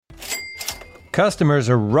Customers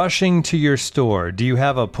are rushing to your store. Do you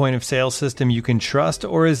have a point of sale system you can trust,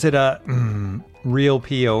 or is it a real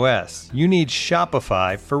POS? You need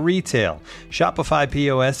Shopify for retail. Shopify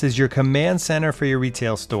POS is your command center for your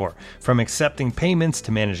retail store. From accepting payments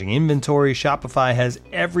to managing inventory, Shopify has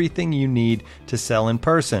everything you need to sell in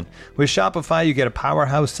person. With Shopify, you get a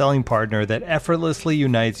powerhouse selling partner that effortlessly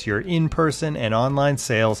unites your in-person and online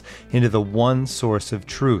sales into the one source of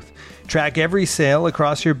truth. Track every sale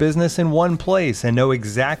across your business in one place and know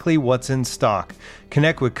exactly what's in stock.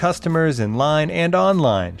 Connect with customers in line and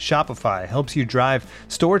online. Shopify helps you drive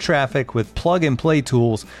store traffic with plug-and-play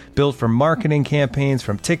tools built for marketing campaigns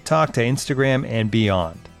from TikTok to Instagram and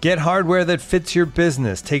beyond. Get hardware that fits your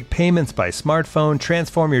business. Take payments by smartphone,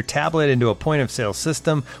 transform your tablet into a point-of-sale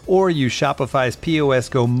system, or use Shopify's POS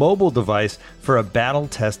Go mobile device for a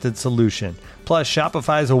battle-tested solution. Plus,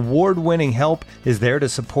 Shopify's award-winning help is there to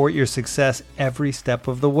support your success every step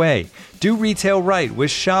of the way. Do retail right with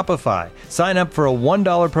Shopify. Sign up for a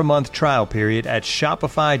 $1 per month trial period at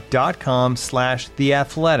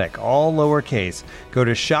shopify.com/theathletic, all lowercase. Go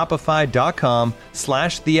to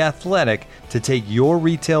shopify.com/theathletic to take your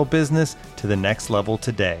retail business to the next level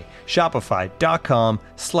today.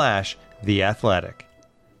 Shopify.com/theathletic.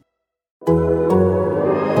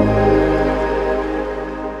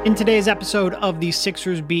 In today's episode of the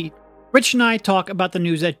Sixers Beat, Rich and I talk about the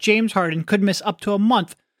news that James Harden could miss up to a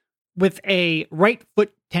month with a right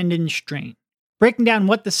foot tendon strain, breaking down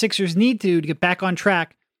what the Sixers need to do to get back on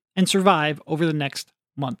track and survive over the next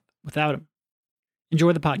month without him.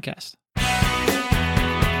 Enjoy the podcast.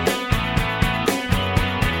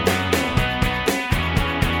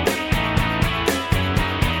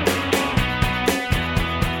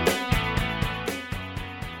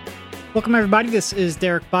 Welcome, everybody. This is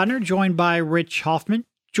Derek Bodner, joined by Rich Hoffman,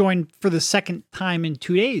 joined for the second time in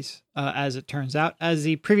 2 days, as it turns out, as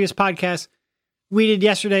the previous podcast we did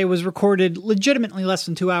yesterday was recorded legitimately less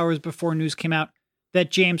than 2 hours before news came out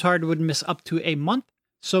that James Harden would miss up to a month.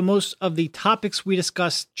 So most of the topics we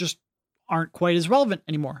discussed just aren't quite as relevant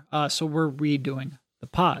anymore. So we're redoing the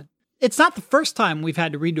pod. It's not the first time we've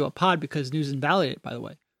had to redo a pod because news invalidated, by the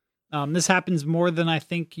way. This happens more than I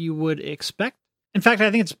think you would expect. In fact,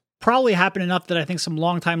 I think it's probably happened enough that I think some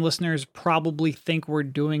longtime listeners probably think we're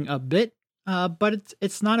doing a bit, but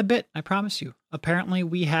it's not a bit, I promise you. Apparently,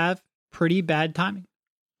 we have pretty bad timing.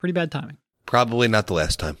 Pretty bad timing. Probably not the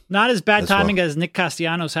last time. Not as bad timing as Nick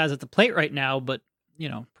Castellanos has at the plate right now, but,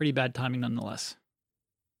 pretty bad timing nonetheless.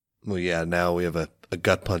 Well, yeah, now we have a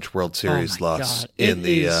gut punch World Series loss God. in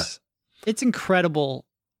It's incredible,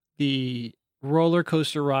 the roller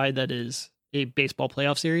coaster ride that is a baseball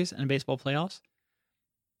playoff series and baseball playoffs.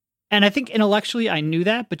 And I think intellectually I knew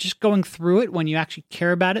that, but just going through it when you actually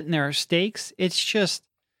care about it and there are stakes, it's just,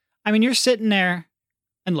 you're sitting there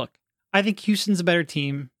and look, I think Houston's a better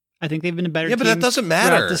team. I think they've been a better team. Yeah, but that doesn't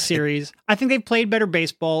matter. Throughout the series. I think they've played better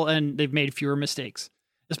baseball and they've made fewer mistakes,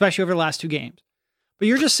 especially over the last two games. But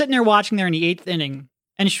you're just sitting there watching there in the eighth inning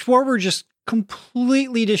and Schwarber just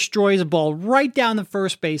completely destroys a ball right down the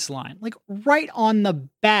first baseline, like right on the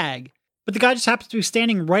bag. But the guy just happens to be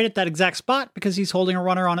standing right at that exact spot because he's holding a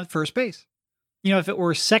runner on at first base. If it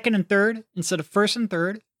were second and third instead of first and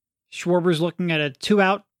third, Schwarber's looking at a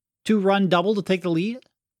 2-out, 2-run double to take the lead.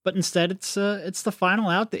 But instead, it's the final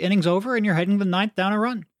out. The inning's over, and you're heading the ninth down a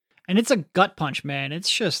run. And it's a gut punch, man.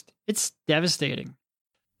 It's devastating.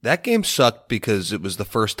 That game sucked because it was the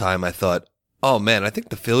first time I thought, oh man, I think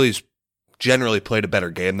the Phillies generally played a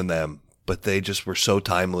better game than them, but they just were so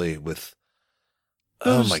timely with.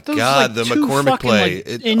 Oh my God, the McCormick play.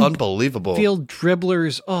 It's unbelievable. Field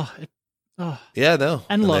dribblers. Yeah, no.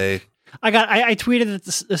 And look, I tweeted that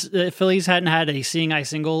the Phillies hadn't had a seeing eye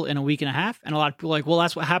single in a week and a half. And a lot of people were like, well,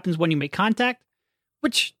 that's what happens when you make contact,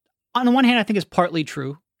 which on the one hand, I think is partly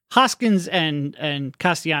true. Hoskins and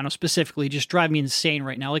Castellanos specifically just drive me insane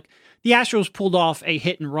right now. Like the Astros pulled off a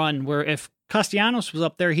hit and run where if Castellanos was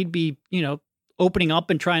up there, he'd be, opening up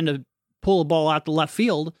and trying to pull a ball out to left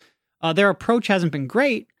field. Their approach hasn't been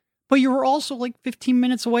great, but you were also like 15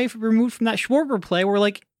 minutes away removed from that Schwarber play where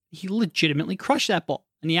like he legitimately crushed that ball.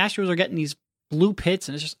 And the Astros are getting these blue pits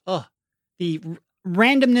and it's just, the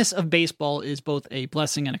randomness of baseball is both a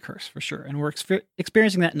blessing and a curse for sure. And we're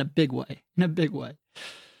experiencing that in a big way,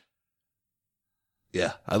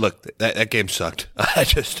 Yeah, I looked, that game sucked.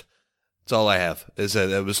 That's all I have is that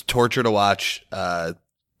it was torture to watch.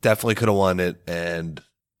 Definitely could have won it. And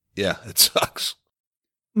yeah, it sucks.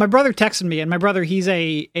 My brother texted me, and my brother, he's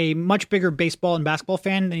a much bigger baseball and basketball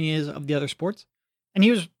fan than he is of the other sports. And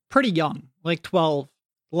he was pretty young, like 12,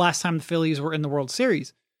 the last time the Phillies were in the World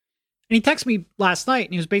Series. And he texted me last night,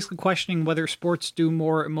 and he was basically questioning whether sports do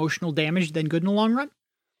more emotional damage than good in the long run.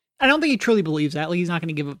 I don't think he truly believes that. Like, he's not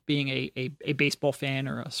going to give up being a baseball fan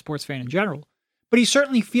or a sports fan in general. But he's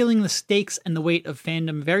certainly feeling the stakes and the weight of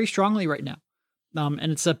fandom very strongly right now.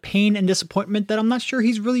 And it's a pain and disappointment that I'm not sure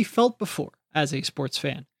he's really felt before as a sports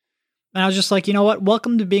fan. And I was just like, you know what?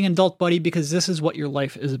 Welcome to being an adult, buddy, because this is what your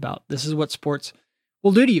life is about. This is what sports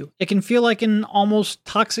will do to you. It can feel like an almost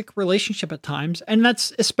toxic relationship at times. And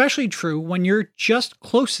that's especially true when you're just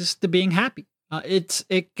closest to being happy.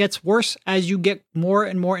 It gets worse as you get more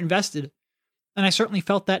and more invested. And I certainly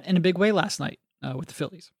felt that in a big way last night with the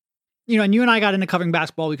Phillies. You know, and you and I got into covering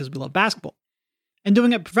basketball because we love basketball. And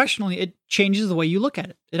doing it professionally, it changes the way you look at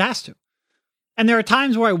it. It has to. And there are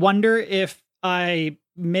times where I wonder if I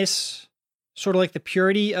miss sort of like the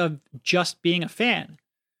purity of just being a fan.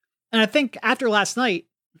 And I think after last night,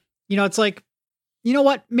 you know, it's like, you know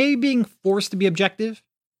what? Maybe being forced to be objective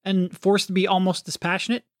and forced to be almost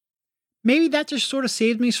dispassionate, maybe that just sort of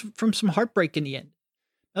saved me from some heartbreak in the end.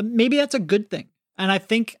 Maybe that's a good thing. And I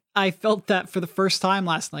think I felt that for the first time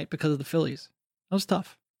last night because of the Phillies. That was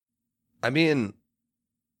tough. I mean,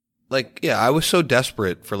 like, yeah, I was so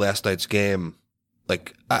desperate for last night's game.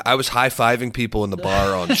 Like, I was high-fiving people in the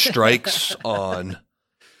bar on strikes, on...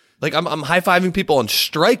 Like, I'm high-fiving people on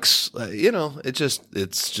strikes. You know, it's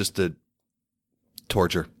just a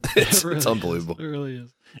torture. It's unbelievable. It really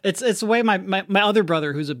is. It's the way my other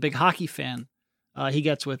brother, who's a big hockey fan, he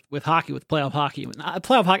gets with hockey, with playoff hockey.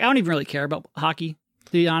 Playoff hockey, I don't even really care about hockey,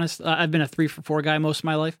 to be honest. I've been a 3-for-4 guy most of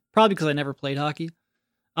my life, probably because I never played hockey.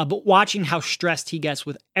 But watching how stressed he gets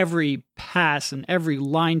with every pass and every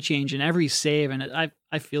line change and every save, and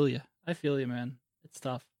I feel you. I feel you, man. It's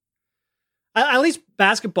tough. At least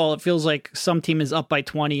basketball, it feels like some team is up by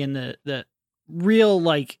 20, and the real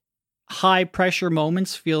like high pressure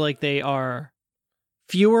moments feel like they are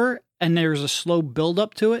fewer, and there's a slow build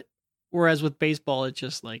up to it. Whereas with baseball, it's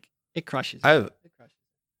just like it crushes.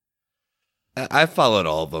 I've followed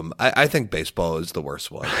all of them. I think baseball is the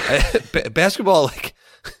worst one. Basketball, like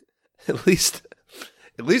at least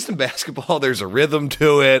in basketball, there's a rhythm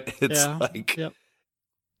to it. It's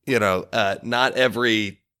you know, not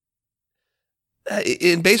every.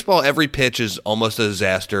 In baseball, every pitch is almost a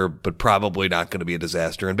disaster, but probably not going to be a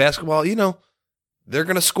disaster. In basketball, you know, they're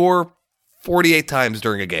going to score 48 times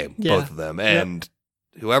during a game, both of them. And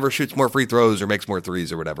whoever shoots more free throws or makes more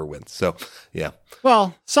threes or whatever wins. So, yeah.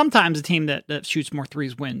 Well, sometimes a team that shoots more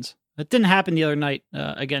threes wins. That didn't happen the other night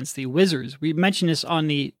against the Wizards. We mentioned this on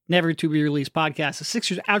the Never To Be Released podcast. The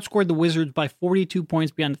Sixers outscored the Wizards by 42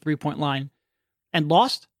 points beyond the three-point line and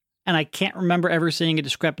lost. And I can't remember ever seeing a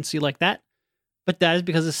discrepancy like that. But that is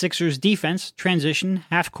because the Sixers' defense, transition,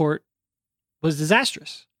 half court, was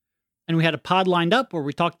disastrous. And we had a pod lined up where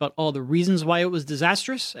we talked about all the reasons why it was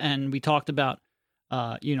disastrous. And we talked about,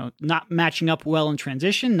 not matching up well in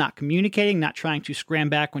transition, not communicating, not trying to scram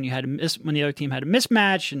back when when the other team had a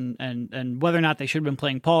mismatch, and whether or not they should have been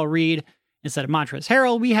playing Paul Reed instead of Montrezl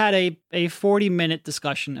Harrell. We had a 40-minute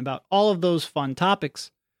discussion about all of those fun topics.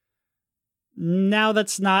 Now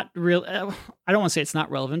that's not real. I don't want to say it's not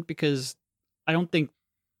relevant because I don't think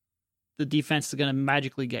the defense is going to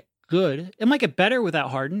magically get good. It might get better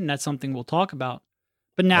without Harden, and that's something we'll talk about.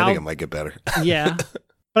 But now, I think it might get better. Yeah.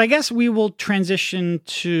 But I guess we will transition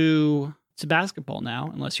to basketball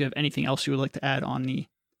now, unless you have anything else you would like to add on the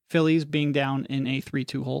Phillies being down in a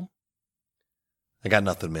 3-2 hole. I got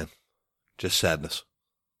nothing, man. Just sadness.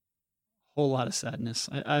 Whole lot of sadness.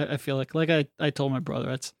 I feel like I told my brother,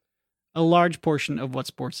 that's a large portion of what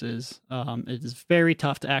sports is. It is very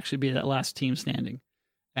tough to actually be that last team standing.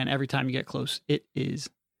 And every time you get close, it is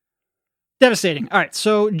devastating. All right,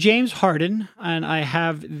 so James Harden, and I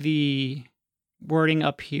have the wording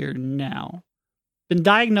up here now, been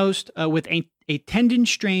diagnosed with a tendon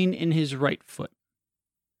strain in his right foot.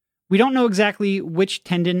 We don't know exactly which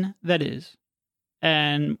tendon that is.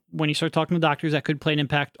 And when you start talking to doctors, that could play an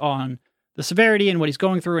impact on the severity and what he's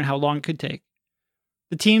going through and how long it could take.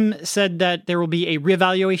 The team said that there will be a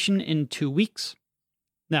reevaluation in 2 weeks.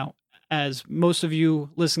 Now, as most of you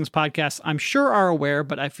listening to this podcast, I'm sure are aware,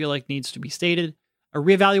 but I feel like needs to be stated, a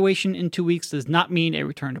reevaluation in 2 weeks does not mean a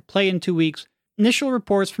return to play in 2 weeks. Initial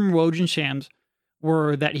reports from Woj and Shams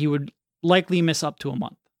were that he would likely miss up to a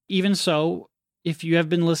month. Even so, if you have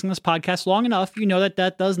been listening to this podcast long enough, you know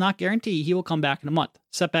that does not guarantee he will come back in a month.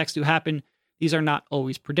 Setbacks do happen. These are not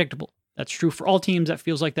always predictable. That's true for all teams. That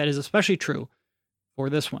feels like that is especially true for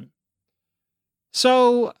this one.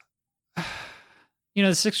 So,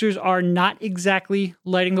 the Sixers are not exactly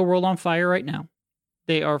lighting the world on fire right now.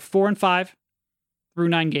 They are 4-5 through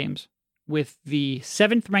 9 games with the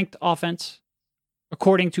 7th ranked offense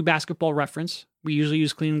according to Basketball Reference. We usually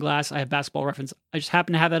use Clean Glass. I have Basketball Reference. I just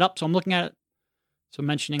happen to have that up, so I'm looking at it. So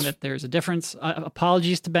mentioning that there's a difference.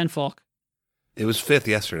 Apologies to Ben Falk. It was 5th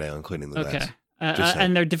yesterday on Cleaning the Glass. Okay.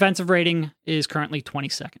 And their defensive rating is currently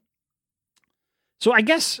 22nd. So I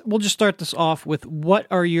guess we'll just start this off with what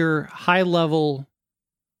are your high-level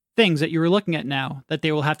things that you were looking at now that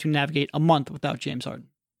they will have to navigate a month without James Harden?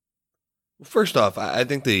 First off, I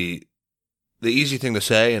think the easy thing to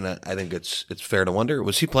say, and I think it's fair to wonder,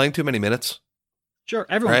 was he playing too many minutes? Sure,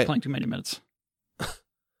 everyone's playing too many minutes.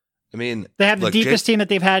 I mean, they have the deepest team that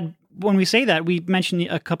they've had. When we say that, we mentioned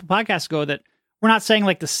a couple podcasts ago that we're not saying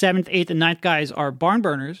like the 7th, 8th, and 9th guys are barn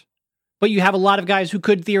burners, but you have a lot of guys who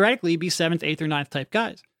could theoretically be 7th, 8th, or 9th type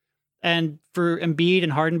guys. And for Embiid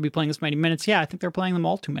and Harden to be playing this many minutes, yeah, I think they're playing them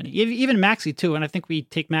all too many. Even Maxey, too. And I think we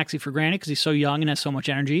take Maxey for granted because he's so young and has so much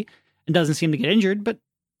energy and doesn't seem to get injured, but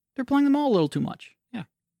they're playing them all a little too much. Yeah.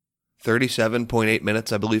 37.8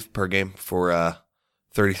 minutes, I believe, per game for a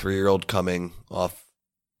 33-year-old coming off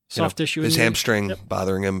soft tissue. His hamstring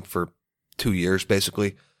bothering him for 2 years,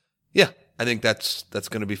 basically. Yeah, I think that's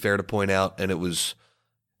going to be fair to point out. And it was.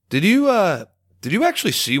 Did you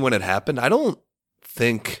actually see when it happened? I don't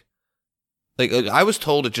think. Like I was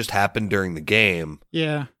told it just happened during the game.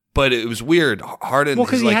 Yeah. But it was weird. Harden. Well,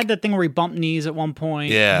 because he had that thing where he bumped knees at one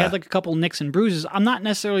point. Yeah. He had like a couple nicks and bruises. I'm not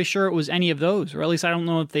necessarily sure it was any of those, or at least I don't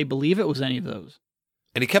know if they believe it was any of those.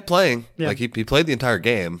 And he kept playing. Yeah. Like he played the entire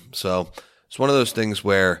game. So it's one of those things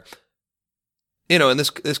where, and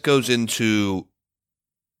this goes into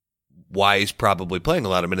why he's probably playing a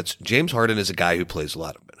lot of minutes. James Harden is a guy who plays a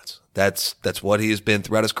lot of minutes. That's what he has been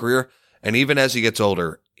throughout his career. And even as he gets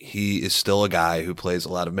older, he is still a guy who plays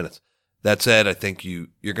a lot of minutes. That said, I think you're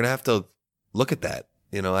going to have to look at that.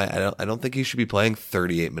 I don't think he should be playing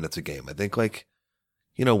 38 minutes a game. I think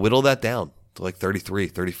whittle that down to like 33,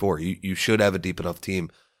 34. You should have a deep enough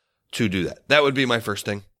team to do that. That would be my first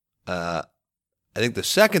thing. I think the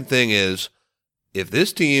second thing is if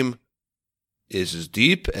this team is as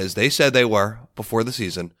deep as they said they were before the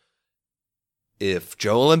season, if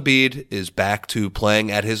Joel Embiid is back to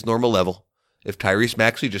playing at his normal level, if Tyrese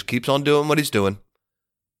Maxey just keeps on doing what he's doing,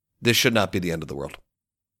 this should not be the end of the world.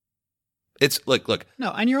 It's look.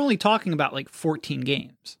 No, and you're only talking about like 14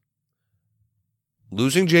 games.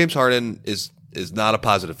 Losing James Harden is not a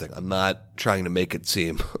positive thing. I'm not trying to make it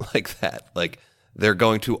seem like that. Like they're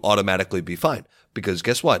going to automatically be fine. Because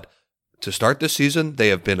guess what? To start this season, they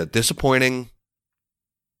have been a disappointing,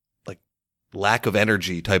 like, lack of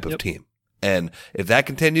energy type of team. And if that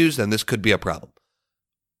continues, then this could be a problem.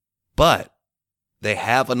 But they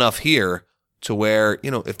have enough here to where,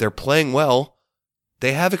 if they're playing well,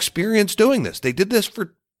 they have experience doing this. They did this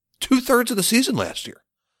for 2/3 of the season last year.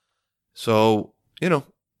 So,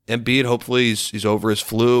 Embiid, hopefully he's over his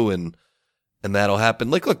flu and that'll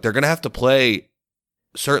happen. Like, look, they're going to have to play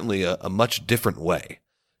certainly a much different way.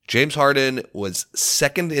 James Harden was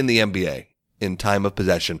second in the NBA in time of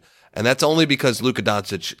possession, and that's only because Luka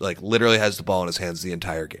Doncic literally has the ball in his hands the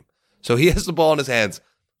entire game. So he has the ball in his hands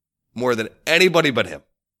more than anybody but him.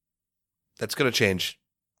 That's going to change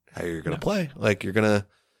how you're going to play. Like you're going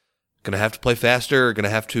to have to play faster, going to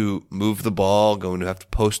have to move the ball, going to have to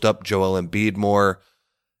post up Joel Embiid more.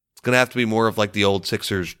 It's going to have to be more of like the old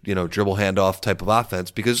Sixers, dribble handoff type of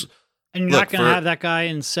offense because and you're not going to have that guy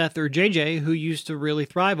in Seth or JJ who used to really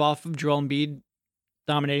thrive off of Joel Embiid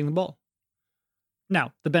dominating the ball.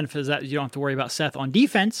 Now, the benefit is that you don't have to worry about Seth on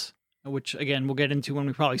defense, which, again, we'll get into when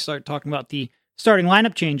we probably start talking about the starting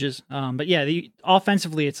lineup changes. But yeah,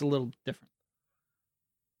 offensively, it's a little different.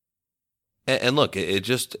 And look,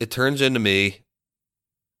 it turns into me,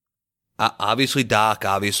 obviously Doc,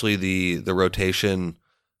 obviously the rotation,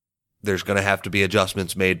 there's going to have to be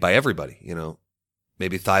adjustments made by everybody,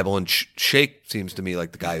 Maybe Thibault and Shake seems to me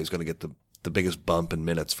like the guy who's going to get the biggest bump in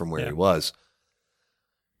minutes from where he was.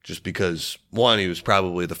 Just because, one, he was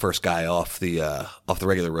probably the first guy off the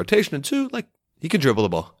regular rotation, and two, he can dribble the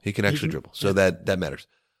ball. He can actually dribble. So that matters.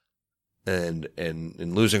 And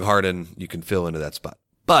in losing Harden, you can fill into that spot.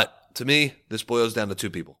 But to me, this boils down to two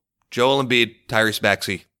people. Joel Embiid, Tyrese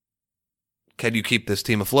Maxey. Can you keep this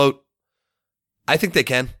team afloat? I think they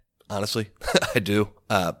can. Honestly, I do.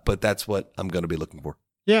 But that's what I'm going to be looking for.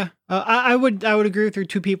 Yeah, I would agree with your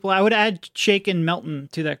two people. I would add Shake and Melton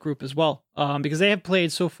to that group as well, because they have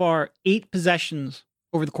played so far 8 possessions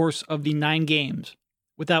over the course of the 9 games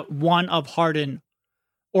without one of Harden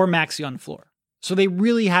or Maxey on the floor. So they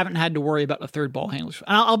really haven't had to worry about a third ball handler.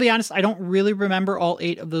 And I'll be honest, I don't really remember all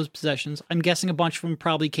 8 of those possessions. I'm guessing a bunch of them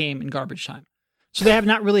probably came in garbage time. So they have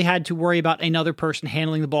not really had to worry about another person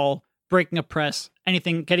handling the ball, breaking a press,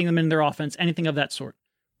 anything, getting them in their offense, anything of that sort.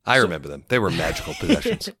 I remember them. They were magical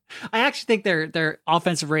possessions. I actually think their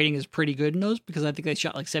offensive rating is pretty good in those because I think they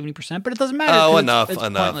shot like 70%, but it doesn't matter. Oh, enough.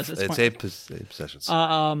 It's eight possessions.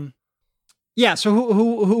 Yeah, so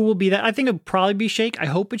who will be that? I think it'll probably be Shake. I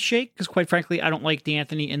hope it's Shake because, quite frankly, I don't like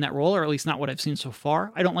D'Anthony in that role, or at least not what I've seen so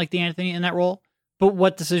far. I don't like D'Anthony in that role. But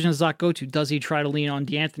what decision does Doc go to? Does he try to lean on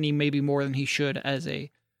D'Anthony maybe more than he should as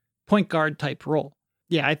a point guard type role?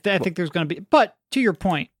 Yeah, I think there's going to be. But to your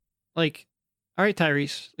point, like, all right,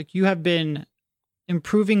 Tyrese, like you have been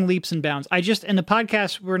improving leaps and bounds. In the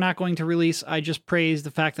podcast we're not going to release, I just praised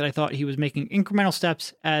the fact that I thought he was making incremental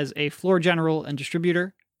steps as a floor general and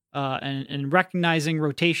distributor. And recognizing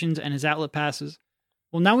rotations and his outlet passes.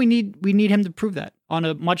 Well, now we need him to prove that on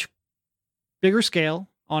a much bigger scale,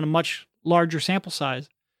 on a much larger sample size.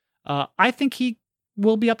 I think he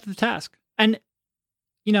will be up to the task. And,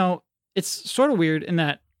 it's sort of weird in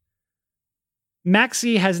that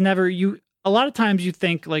Maxey has never, a lot of times you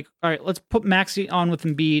think like, all right, let's put Maxey on with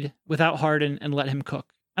Embiid without Harden and let him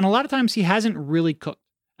cook. And a lot of times he hasn't really cooked.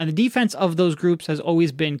 And the defense of those groups has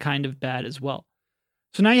always been kind of bad as well.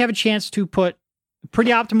 So now you have a chance to put a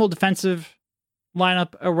pretty optimal defensive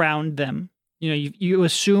lineup around them. You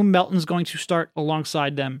assume Melton's going to start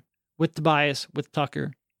alongside them with Tobias, with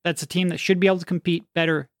Tucker. That's a team that should be able to compete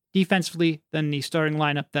better defensively than the starting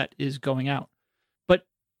lineup that is going out. But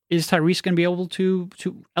is Tyrese going to be able to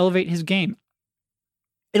elevate his game?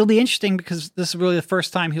 It'll be interesting because this is really the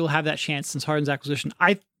first time he'll have that chance since Harden's acquisition.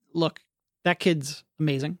 That kid's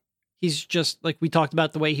amazing. He's just, like we talked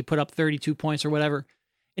about, the way he put up 32 points or whatever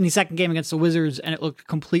in the second game against the Wizards, and it looked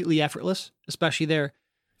completely effortless, especially there.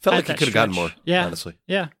 Felt like he could have gotten more, honestly.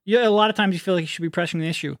 Yeah. A lot of times you feel like he should be pressing the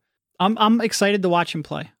issue. I'm excited to watch him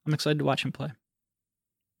play.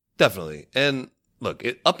 Definitely. And look,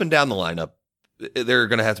 up and down the lineup, there are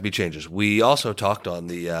going to have to be changes. We also talked on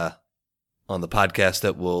the podcast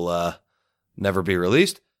that will never be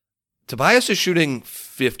released. Tobias is shooting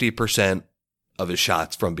 50% of his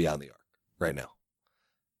shots from beyond the arc right now.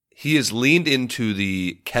 He has leaned into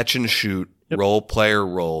the catch and shoot role player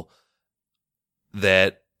role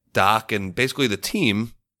that Doc and basically the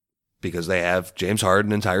team, because they have James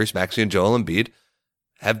Harden and Tyrese Maxey and Joel Embiid,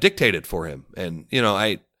 have dictated for him. And,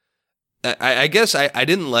 I guess I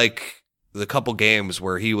didn't like the couple games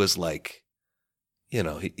where he was like,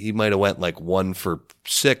 he might have went like 1 for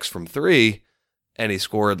 6 from 3 and he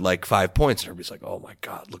scored like 5 points. And everybody's like, oh my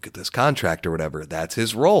God, look at this contract or whatever. That's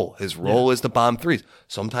his role. His role is to bomb threes.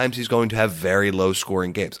 Sometimes he's going to have very low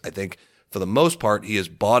scoring games. I think for the most part, he has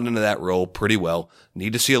bought into that role pretty well.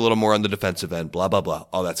 Need to see a little more on the defensive end, blah, blah, blah,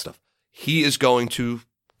 all that stuff. He is going to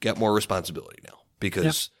get more responsibility now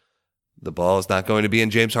because the ball is not going to be in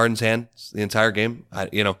James Harden's hands the entire game.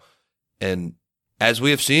 And as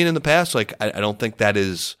we have seen in the past, like I don't think that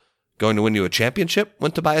is going to win you a championship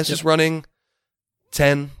when Tobias is running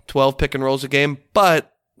 10, 12 pick and rolls a game,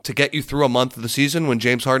 but to get you through a month of the season when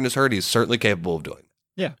James Harden is hurt, he's certainly capable of doing.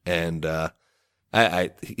 Yeah. And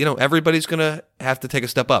everybody's going to have to take a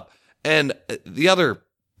step up. And the other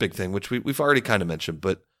big thing, which we've already kind of mentioned,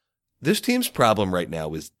 but this team's problem right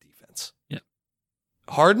now is defense. Yeah.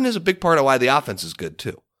 Harden is a big part of why the offense is good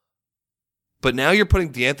too. But now you're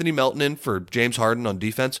putting D'Anthony Melton in for James Harden on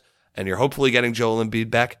defense, and you're hopefully getting Joel Embiid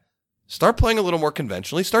back. Start playing a little more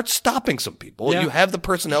conventionally. Start stopping some people. Yeah. You have the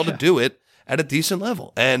personnel to do it at a decent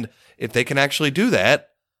level. And if they can actually do that,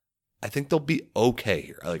 I think they'll be okay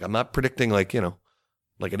here. Like, I'm not predicting like an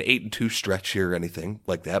 8-2 stretch here or anything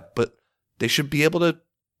like that, but they should be able to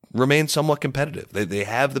remain somewhat competitive. They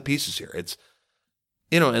have the pieces here. It's,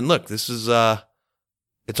 and look, this is,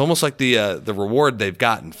 it's almost like the reward they've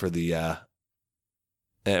gotten for the,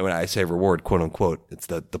 and when I say reward, quote unquote, it's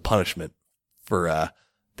the punishment for,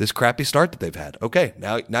 this crappy start that they've had. Okay,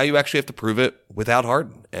 now you actually have to prove it without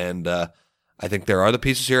Harden. And I think there are the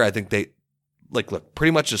pieces here. I think look,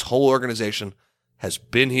 pretty much this whole organization has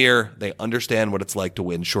been here. They understand what it's like to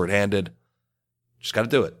win shorthanded. Just got to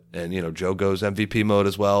do it. And, Joe goes MVP mode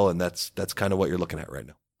as well, and that's kind of what you're looking at right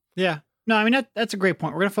now. Yeah. No, I mean, that's a great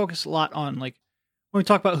point. We're going to focus a lot on, like, when we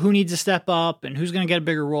talk about who needs to step up and who's going to get a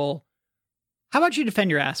bigger role. How about you defend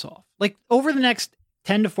your ass off? Like, over the next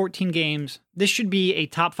 10 to 14 games, this should be a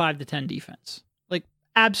top 5 to 10 defense. Like,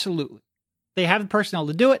 absolutely. They have the personnel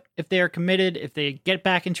to do it if they are committed, if they get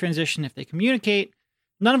back in transition, if they communicate,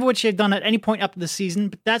 none of which they've done at any point up in the season,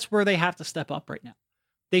 but that's where they have to step up right now.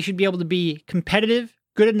 They should be able to be competitive,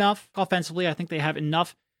 good enough offensively. I think they have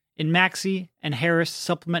enough in Maxey and Harris to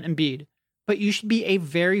supplement Embiid, but you should be a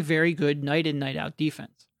very, very good night in, night out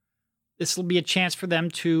defense. This will be a chance for them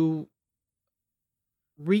to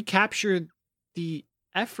recapture the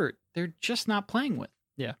effort they're just not playing with.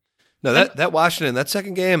 Yeah. No, that Washington, that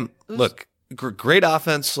second game, look, great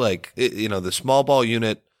offense, like, the small ball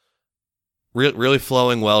unit really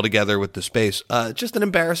flowing well together with the space. Just an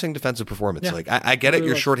embarrassing defensive performance. Yeah. Like, I get it,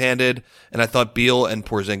 you're shorthanded, and I thought Beal and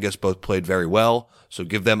Porzingis both played very well, so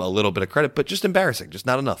give them a little bit of credit, but just embarrassing, just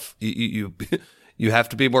not enough. You have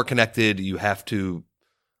to be more connected. You have to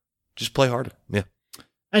just play harder. Yeah.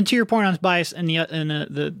 And to your point on Tobias and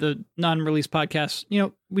the non-release podcast,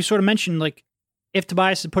 we sort of mentioned, like, if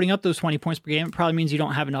Tobias is putting up those 20 points per game, it probably means you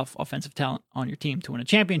don't have enough offensive talent on your team to win a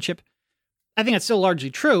championship. I think that's still largely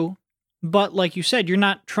true, but like you said, you're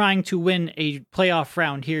not trying to win a playoff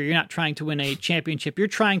round here. You're not trying to win a championship. You're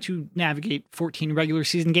trying to navigate 14 regular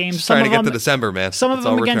season games. Just trying to get to December, man. Some of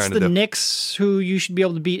them against the Knicks, who you should be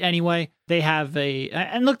able to beat anyway. They have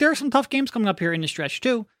and look, there are some tough games coming up here in the stretch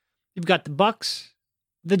too. You've got the Bucks.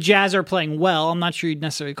 The Jazz are playing well. I'm not sure you'd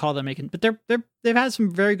necessarily call them making, but they've had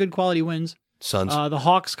some very good quality wins. Suns. The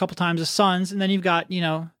Hawks a couple times, the Suns, and then you've got,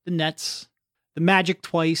 the Nets, the Magic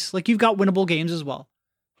twice. Like, you've got winnable games as well.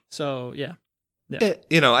 So, yeah.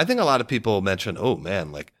 I think a lot of people mention, oh,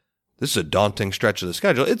 man, like, this is a daunting stretch of the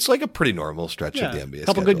schedule. It's like a pretty normal stretch of the NBA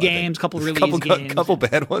couple schedule, good games, couple release games. Couple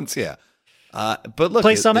bad ones, yeah. But look,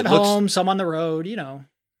 play some at home, some on the road,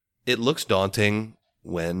 It looks daunting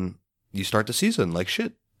when you start the season like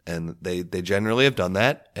shit. And they generally have done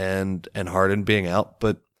that, and Harden being out.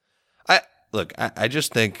 But I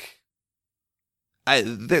just think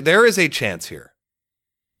there is a chance here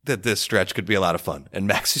that this stretch could be a lot of fun. And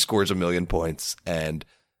Maxey scores 1 million points, and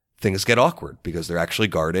things get awkward because they're actually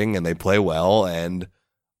guarding and they play well. And,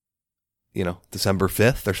 December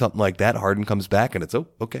 5th or something like that, Harden comes back and it's,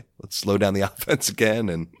 okay, let's slow down the offense again.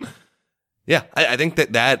 And yeah, I think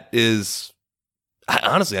that is,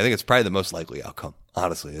 honestly, I think it's probably the most likely outcome.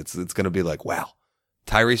 Honestly, it's going to be like, wow,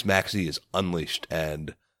 Tyrese Maxey is unleashed,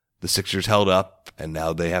 and the Sixers held up, and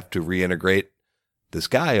now they have to reintegrate this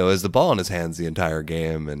guy who has the ball in his hands the entire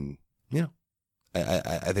game. And,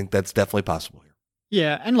 I think that's definitely possible here.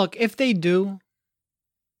 Yeah. And look, if they do,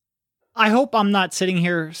 I hope I'm not sitting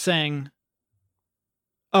here saying,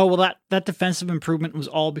 oh, well, that defensive improvement was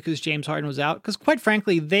all because James Harden was out. Because quite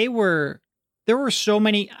frankly, there were so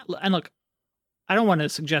many, and look, I don't want to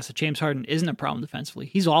suggest that James Harden isn't a problem defensively.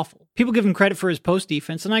 He's awful. People give him credit for his post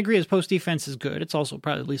defense, and I agree his post defense is good. It's also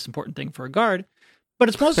probably the least important thing for a guard. But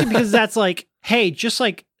it's mostly because that's like, hey, just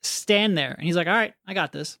like stand there. And he's like, all right, I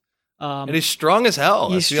got this. And he's strong as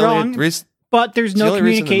hell. He's strong, but there's no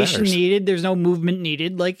communication needed. There's no movement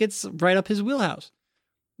needed. Like, it's right up his wheelhouse.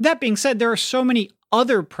 That being said, there are so many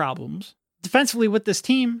other problems defensively with this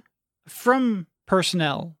team, from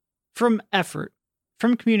personnel, from effort,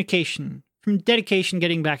 from communication, from dedication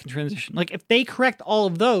getting back in transition. Like, if they correct all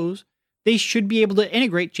of those, they should be able to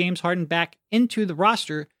integrate James Harden back into the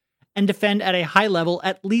roster and defend at a high level,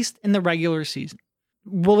 at least in the regular season.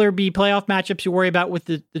 Will there be playoff matchups you worry about with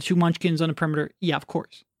the two munchkins on the perimeter? Yeah, of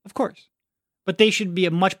course. Of course. But they should be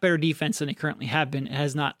a much better defense than they currently have been. It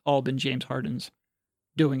has not all been James Harden's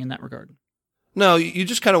doing in that regard. No, you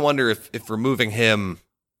just kind of wonder if removing him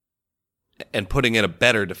and putting in a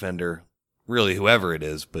better defender, really whoever it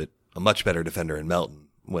is, but a much better defender in Melton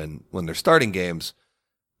when they're starting games,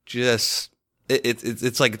 just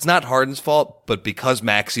it's like it's not Harden's fault, but because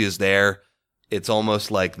Maxey is there, it's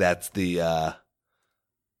almost like that's the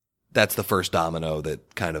first domino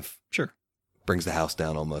that kind of brings the house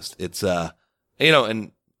down almost. It's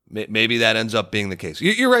and maybe that ends up being the case.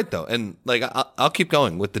 You're right though, and like I'll keep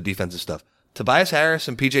going with the defensive stuff. Tobias Harris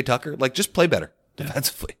and PJ Tucker, like, just play better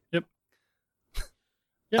defensively. Yep.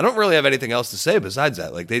 I don't really have anything else to say besides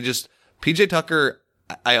that. Like, PJ Tucker,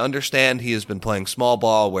 I understand he has been playing small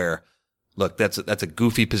ball where, look, that's a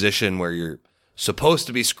goofy position where you're supposed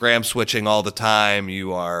to be scram switching all the time.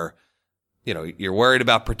 You are, you're worried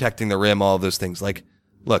about protecting the rim, all of those things. Like,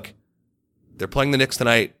 look, they're playing the Knicks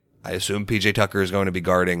tonight. I assume PJ Tucker is going to be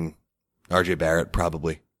guarding RJ Barrett,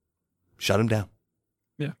 probably. Shut him down.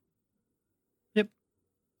 Yeah. Yep.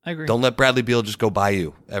 I agree. Don't let Bradley Beal just go by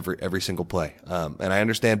you every single play. And I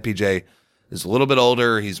understand PJ is a little bit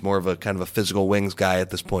older. He's more of a kind of a physical wings guy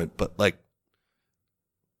at this point, but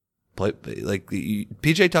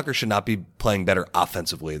PJ Tucker should not be playing better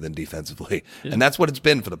offensively than defensively. Yeah. And that's what it's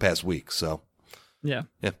been for the past week. So yeah.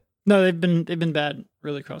 No, they've been bad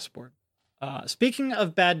really across the board. Speaking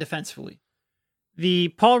of bad defensively, the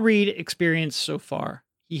Paul Reed experience so far,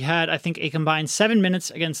 he had, I think, a combined 7 minutes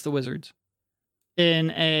against the Wizards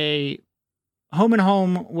in a home and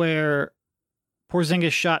home where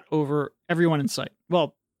Porzingis shot over everyone in sight.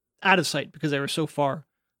 Well, out of sight because they were so far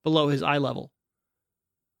below his eye level.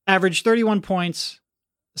 Averaged 31 points.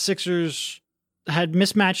 The Sixers had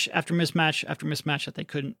mismatch after mismatch after mismatch that they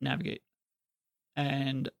couldn't navigate.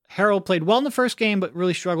 And Harrell played well in the first game, but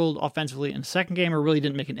really struggled offensively in the second game, or really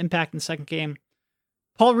didn't make an impact in the second game.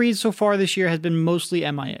 Paul Reed so far this year has been mostly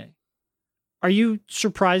MIA. Are you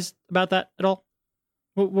surprised about that at all?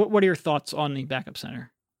 What are your thoughts on the backup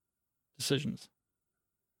center decisions?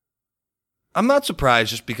 I'm not surprised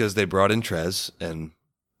just because they brought in Trez, and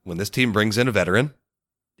when this team brings in a veteran,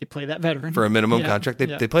 they play that veteran for a minimum contract.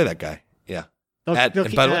 They play that guy. Yeah. By the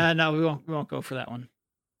way, no, we won't go for that one.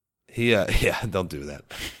 Don't do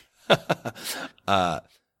that.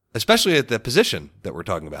 Especially at the position that we're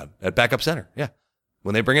talking about, at backup center. Yeah.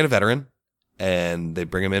 When they bring in a veteran and they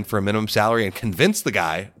bring him in for a minimum salary and convince the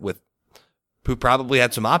guy who probably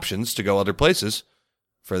had some options to go other places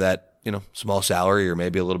for that, small salary or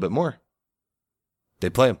maybe a little bit more, they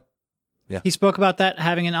play him. Yeah. He spoke about that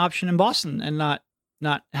having an option in Boston and not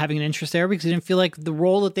having an interest there because he didn't feel like the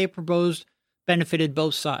role that they proposed benefited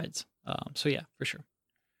both sides. So yeah, for sure.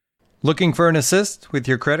 Looking for an assist with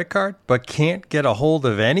your credit card, but can't get a hold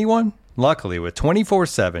of anyone? Luckily, with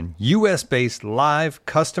 24/7 U.S.-based live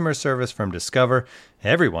customer service from Discover,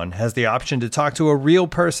 everyone has the option to talk to a real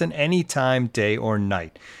person anytime, day or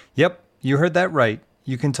night. Yep, you heard that right.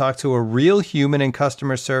 You can talk to a real human in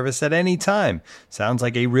customer service at any time. Sounds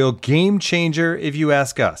like a real game changer if you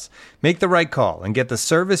ask us. Make the right call and get the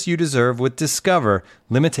service you deserve with Discover.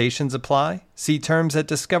 Limitations apply. See terms at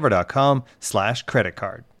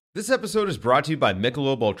discover.com/creditcard. This episode is brought to you by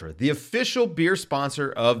Michelob Ultra, the official beer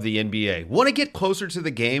sponsor of the NBA. Want to get closer to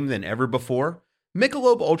the game than ever before?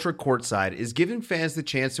 Michelob Ultra Courtside is giving fans the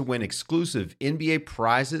chance to win exclusive NBA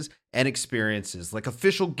prizes and experiences like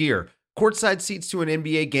official gear, courtside seats to an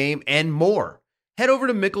NBA game, and more. Head over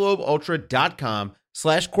to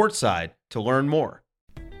MichelobUltra.com/courtside to learn more.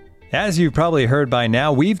 As you've probably heard by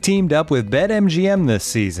now, we've teamed up with BetMGM this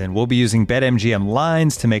season. We'll be using BetMGM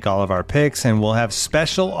lines to make all of our picks, and we'll have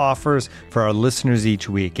special offers for our listeners each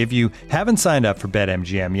week. If you haven't signed up for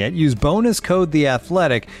BetMGM yet, use bonus code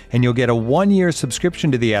TheAthletic, and you'll get a 1-year subscription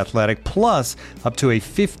to The Athletic, plus up to a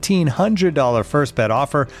 $1,500 first bet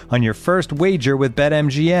offer on your first wager with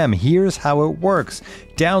BetMGM. Here's how it works.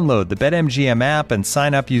 Download the BetMGM app and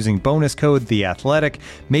sign up using bonus code TheAthletic.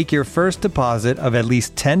 Make your first deposit of at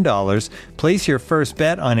least $10. Place your first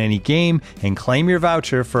bet on any game and claim your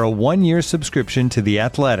voucher for a 1-year subscription to The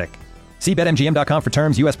Athletic. See BetMGM.com for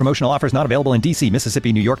terms. U.S. promotional offers not available in D.C.,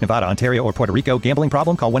 Mississippi, New York, Nevada, Ontario, or Puerto Rico. Gambling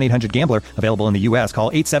problem? Call 1-800-GAMBLER. Available in the U.S.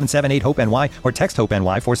 Call 877-8-HOPE-NY or text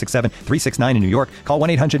HOPE-NY 467-369 in New York. Call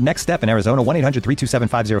 1-800-NEXT-STEP in Arizona.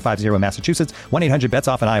 1-800-327-5050 in Massachusetts.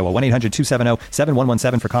 1-800-BETS-OFF in Iowa.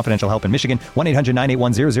 1-800-270-7117 for confidential help in Michigan.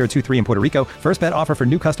 1-800-981-0023 in Puerto Rico. First bet offer for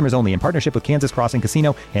new customers only in partnership with Kansas Crossing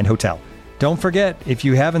Casino and Hotel. Don't forget, if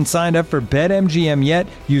you haven't signed up for BetMGM yet,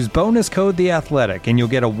 use bonus code TheAthletic, and you'll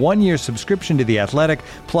get a 1-year subscription to The Athletic,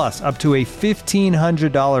 plus up to a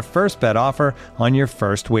 $1,500 first bet offer on your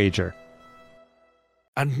first wager.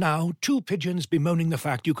 And now, two pigeons bemoaning the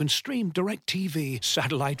fact you can stream DirecTV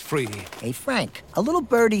satellite-free. Hey, Frank, a little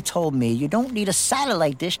birdie told me you don't need a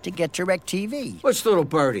satellite dish to get DirecTV. What's little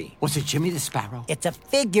birdie? Was it Jimmy the Sparrow? It's a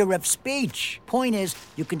figure of speech. Point is,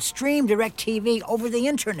 you can stream DirecTV over the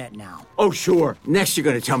internet now. Oh, sure. Next you're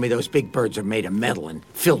going to tell me those big birds are made of metal and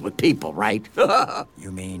filled with people, right?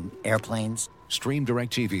 You mean airplanes? Stream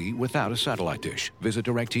DirecTV without a satellite dish. Visit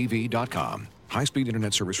DirecTV.com. High-speed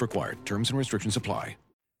internet service required. Terms and restrictions apply.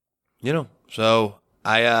 So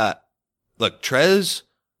look, Trez,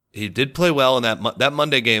 he did play well in that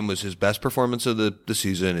Monday game. Was his best performance of the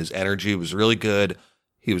season. His energy was really good.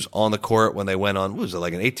 He was on the court when they went on, what was it,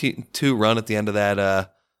 like an 18-2 run at the end of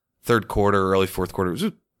that third quarter, early fourth quarter. It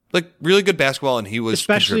was like really good basketball, and he was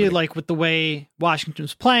especially like with the way Washington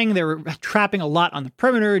was playing. They were trapping a lot on the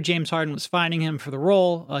perimeter. James Harden was finding him for the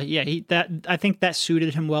role. I think that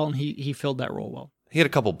suited him well, and he filled that role well. He had a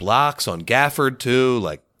couple blocks on Gafford too.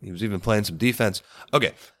 Like he was even playing some defense.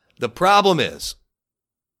 Okay, the problem is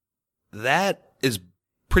that is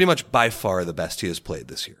pretty much by far the best he has played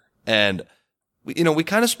this year, and we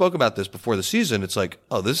kind of spoke about this before the season. It's like,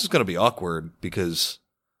 oh, this is going to be awkward because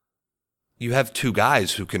you have two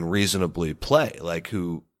guys who can reasonably play, like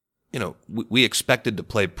who, we expected to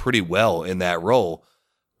play pretty well in that role.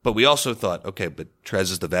 But we also thought, okay, but Trez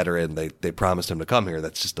is the veteran. They promised him to come here.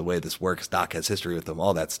 That's just the way this works. Doc has history with him,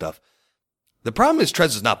 all that stuff. The problem is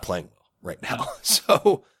Trez is not playing well right now.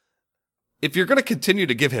 So if you're going to continue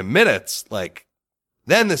to give him minutes,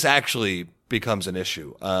 then this actually becomes an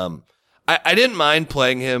issue. I didn't mind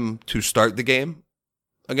playing him to start the game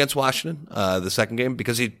against Washington, the second game,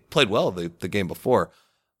 because he played well the game before.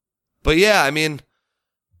 But yeah,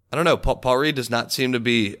 I don't know. Paul Reed does not seem to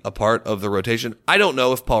be a part of the rotation. I don't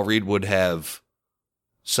know if Paul Reed would have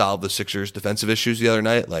solved the Sixers' defensive issues the other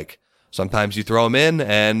night. Like, sometimes you throw him in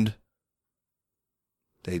and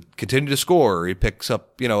they continue to score, or he picks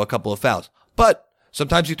up, a couple of fouls. But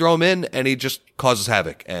sometimes you throw him in and he just causes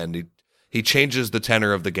havoc, and he changes the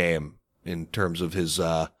tenor of the game in terms of his,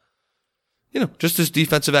 just his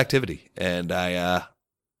defensive activity. And I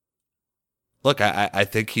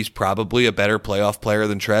think he's probably a better playoff player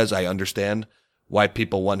than Trez. I understand why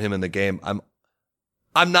people want him in the game.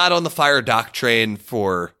 I'm not on the fire Doc train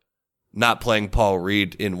for not playing Paul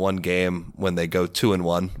Reed in one game when they go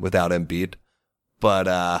 2-1 without Embiid. But,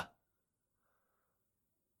 I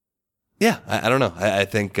don't know. I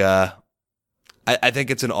think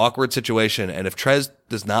it's an awkward situation. And if Trez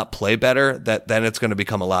does not play better, then it's going to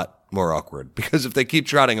become a lot more awkward, because if they keep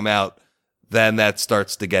trotting him out, then that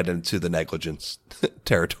starts to get into the negligence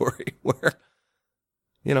territory where,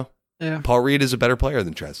 Paul Reed is a better player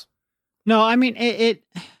than Trez. No, I mean, I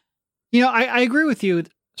agree with you.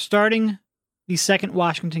 Starting the second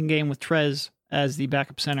Washington game with Trez as the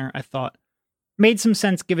backup center, I thought made some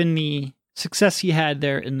sense given the success he had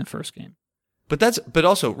there in the first game. But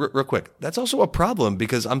also, real quick, that's also a problem,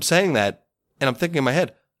 because I'm saying that and I'm thinking in my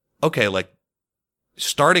head, okay, like,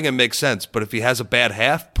 starting him makes sense, but if he has a bad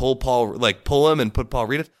half, pull him and put Paul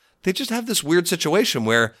Reed. They just have this weird situation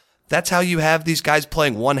where that's how you have these guys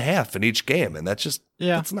playing one half in each game, and that's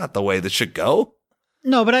not the way this should go.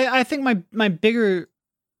 No, but I think my bigger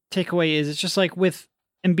takeaway is it's just like with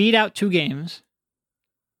Embiid out 2 games,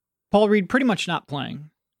 Paul Reed pretty much not playing,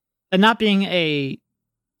 and not being a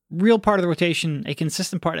real part of the rotation, a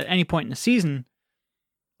consistent part at any point in the season.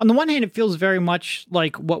 On the one hand, it feels very much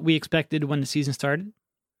like what we expected when the season started.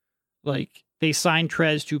 Like, they signed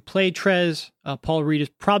Trez to play Trez. Paul Reed is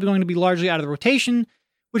probably going to be largely out of the rotation,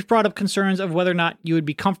 which brought up concerns of whether or not you would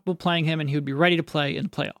be comfortable playing him and he would be ready to play in the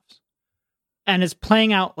playoffs. And it's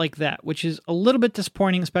playing out like that, which is a little bit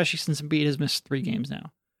disappointing, especially since Embiid has missed 3 games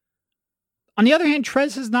now. On the other hand,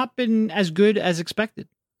 Trez has not been as good as expected.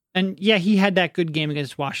 And yeah, he had that good game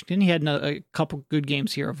against Washington. He had a couple good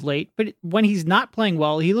games here of late. But when he's not playing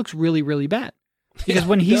well, he looks really, really bad. Because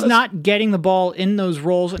when he's not getting the ball in those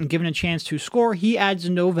roles and given a chance to score, he adds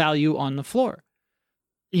no value on the floor.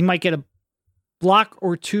 He might get a block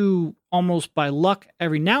or 2 almost by luck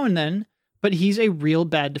every now and then, but he's a real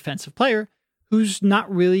bad defensive player who's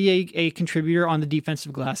not really a contributor on the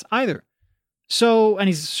defensive glass either. So, and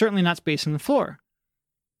he's certainly not spacing the floor.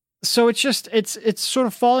 So it's just, it's sort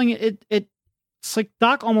of falling, it's like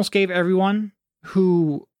Doc almost gave everyone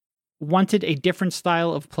who wanted a different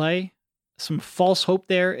style of play some false hope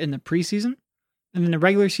there in the preseason. And then the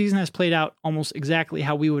regular season has played out almost exactly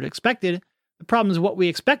how we would have expected. The problem is what we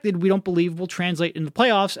expected, we don't believe will translate into the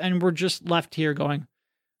playoffs. And we're just left here going,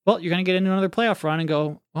 well, you're going to get into another playoff run and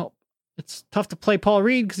go, well, it's tough to play Paul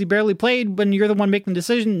Reed because he barely played when you're the one making the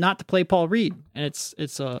decision not to play Paul Reed. And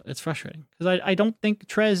it's frustrating because I don't think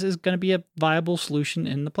Trez is going to be a viable solution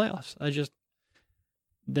in the playoffs.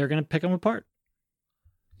 They're going to pick him apart.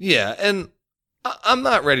 Yeah. And I'm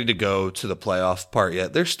not ready to go to the playoff part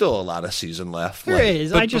yet. There's still a lot of season left. There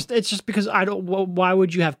is. It's just because why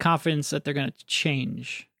would you have confidence that they're going to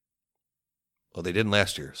change? Well, they didn't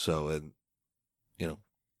last year. So,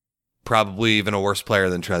 probably even a worse player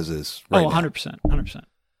than Trez is right now. 100%.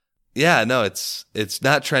 Yeah, no, it's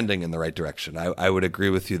not trending in the right direction. I would agree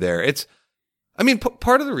with you there.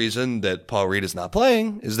 Part of the reason that Paul Reed is not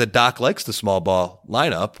playing is that Doc likes the small ball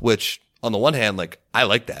lineup, which on the one hand, like, I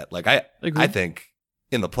like that. Like, I think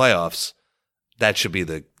in the playoffs, that should be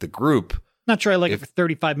the group. Not sure I like it for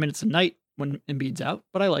 35 minutes a night when Embiid's out,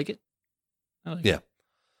 but I like it. Yeah.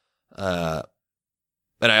 And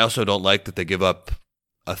I also don't like that they give up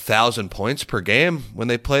 1,000 points per game when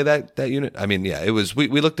they play that unit. I mean, yeah, it was. We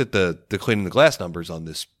looked at the cleaning the glass numbers on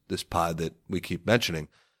this pod that we keep mentioning.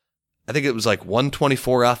 I think it was like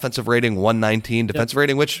 124 offensive rating, 119 defensive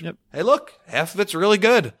rating. Which, hey, look, half of it's really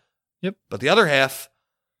good. Yep. But the other half,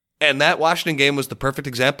 and that Washington game was the perfect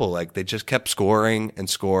example. Like, they just kept scoring and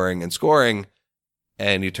scoring and scoring,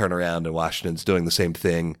 and you turn around and Washington's doing the same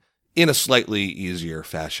thing in a slightly easier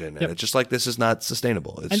fashion. And it's just like, this is not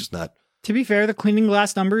sustainable. It's just not. To be fair, the cleaning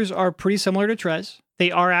glass numbers are pretty similar to Trez.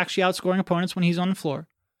 They are actually outscoring opponents when he's on the floor.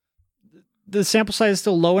 The sample size is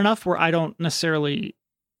still low enough where I don't necessarily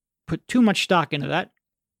put too much stock into that.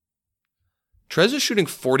 Trez is shooting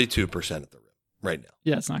 42% at the rim right now.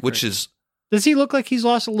 Yeah, it's not which great. Is. Does he look like he's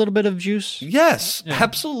lost a little bit of juice? Yes,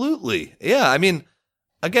 absolutely. Yeah, I mean,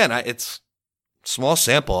 again, it's small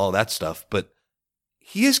sample, all that stuff, but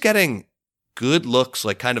he is getting good looks,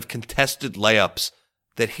 like kind of contested layups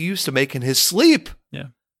that he used to make in his sleep. Yeah.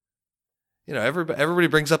 everybody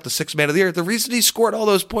brings up the sixth man of the year. The reason he scored all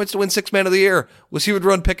those points to win sixth man of the year was he would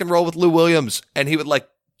run pick and roll with Lou Williams, and he would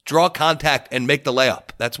draw contact and make the layup.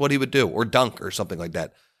 That's what he would do, or dunk or something like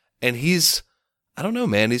that. And I don't know,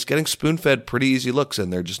 man, he's getting spoon-fed pretty easy looks,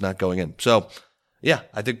 and they're just not going in. So, yeah,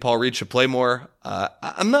 I think Paul Reed should play more.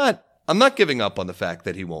 I'm not giving up on the fact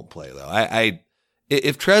that he won't play, though.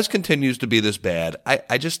 If Trez continues to be this bad,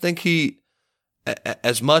 I just think he,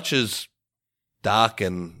 as much as Doc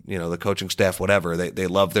and the coaching staff, whatever, they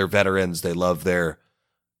love their veterans, they love their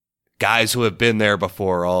guys who have been there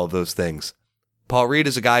before, all of those things. Paul Reed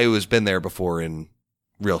is a guy who has been there before in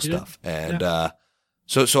real stuff, and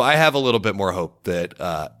so I have a little bit more hope that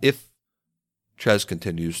if Trez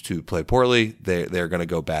continues to play poorly, they're going to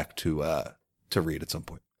go back to Reed at some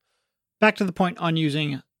point. Back to the point on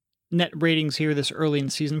using net ratings here this early in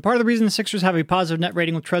the season. Part of the reason the Sixers have a positive net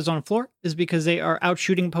rating with Trez on the floor is because they are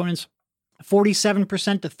outshooting opponents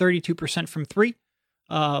 47% to 32% from three.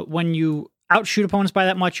 When you outshoot opponents by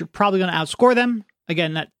that much, you're probably going to outscore them.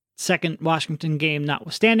 Again, that second Washington game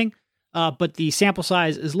notwithstanding, but the sample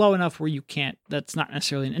size is low enough where you can't. That's not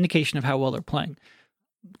necessarily an indication of how well they're playing.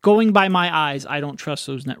 Going by my eyes, I don't trust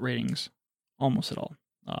those net ratings almost at all.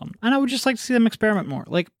 And I would just like to see them experiment more.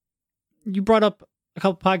 Like you brought up a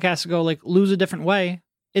couple podcasts ago, lose a different way.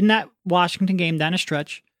 In that Washington game down a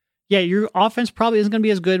stretch, yeah, your offense probably isn't going to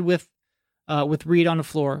be as good with Reed on the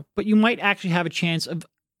floor, but you might actually have a chance of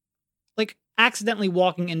accidentally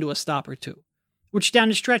walking into a stop or two, which down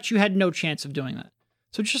the stretch you had no chance of doing that.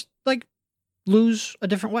 So just lose a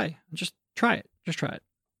different way. Just try it. Just try it.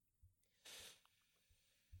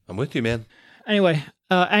 I'm with you, man. Anyway,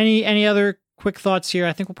 any other quick thoughts here?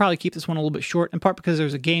 I think we'll probably keep this one a little bit short, in part because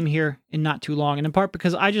there's a game here in not too long, and in part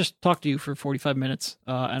because I just talked to you for 45 minutes,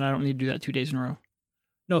 and I don't need to do that 2 days in a row.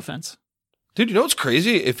 No offense. Dude, you know what's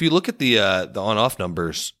crazy? If you look at the on-off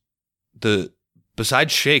numbers,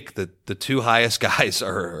 besides Shake, the two highest guys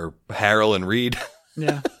are Harrell and Reed.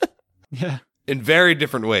 Yeah. Yeah. In very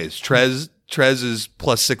different ways. Trez is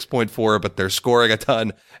plus 6.4, but they're scoring a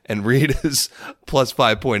ton, and Reed is plus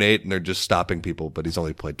 5.8, and they're just stopping people, but he's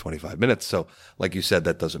only played 25 minutes. So, like you said,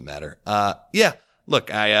 that doesn't matter. Yeah,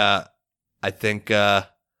 look, I think this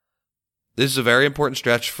is a very important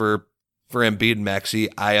stretch for Embiid and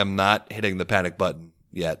Maxey. I am not hitting the panic button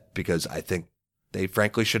yet because I think they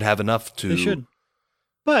frankly should have enough to. They should.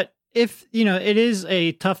 But if, it is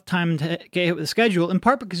a tough time to get hit with the schedule, in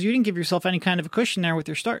part because you didn't give yourself any kind of a cushion there with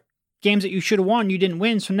your start. Games that you should have won, you didn't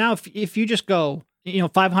win. So now if you just go,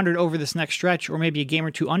 500 over this next stretch, or maybe a game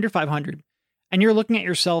or two under 500, and you're looking at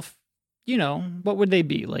yourself, what would they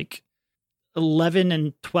be? 11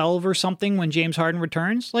 and 12 or something when James Harden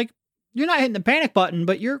returns? You're not hitting the panic button,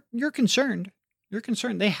 but you're concerned. You're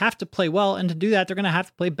concerned. They have to play well, and to do that, they're going to have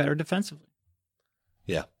to play better defensively.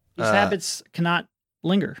 Yeah. These habits cannot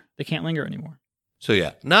linger. They can't linger anymore. So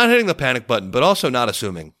yeah, not hitting the panic button, but also not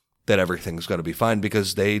assuming that everything's going to be fine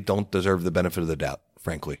because they don't deserve the benefit of the doubt,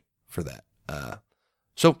 frankly, for that.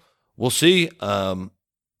 So we'll see.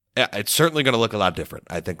 It's certainly going to look a lot different.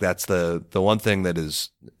 I think that's the one thing that is,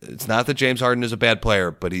 it's not that James Harden is a bad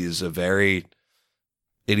player, but he's a very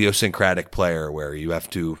idiosyncratic player where you have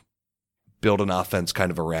to build an offense kind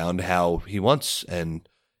of around how he wants, and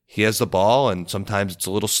he has the ball, and sometimes it's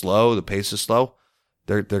a little slow. The pace is slow.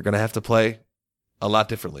 They're going to have to play a lot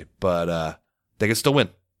differently, but they can still win.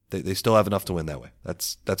 They still have enough to win that way.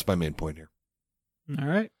 That's my main point here. All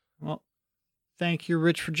right. Well, thank you,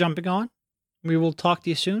 Rich, for jumping on. We will talk to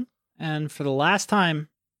you soon. And for the last time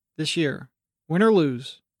this year, win or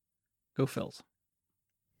lose, go Phils.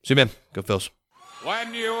 See you, man. Go Phils.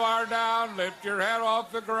 When you are down, lift your head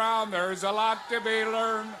off the ground. There's a lot to be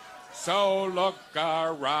learned, so look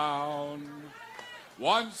around.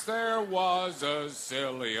 Once there was a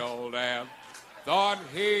silly old ant, thought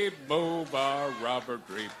he'd move a rubber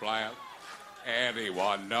tree plant.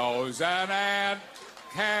 Anyone knows an ant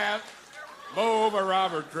can't move a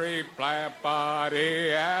rubber tree plant, but he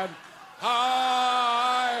had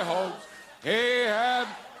high hopes. He had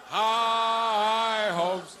high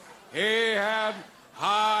hopes. He had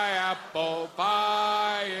high apple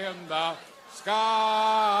pie in the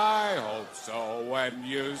sky hopes. So when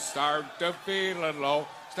you start to feeling low,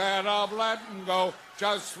 instead of letting go,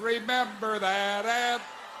 just remember that ant.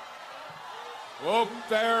 Whoop,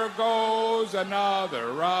 there goes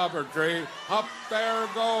another rubber tree. Up there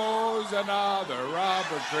goes another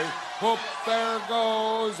rubber tree. Whoop, there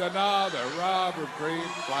goes another rubber tree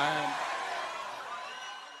plant.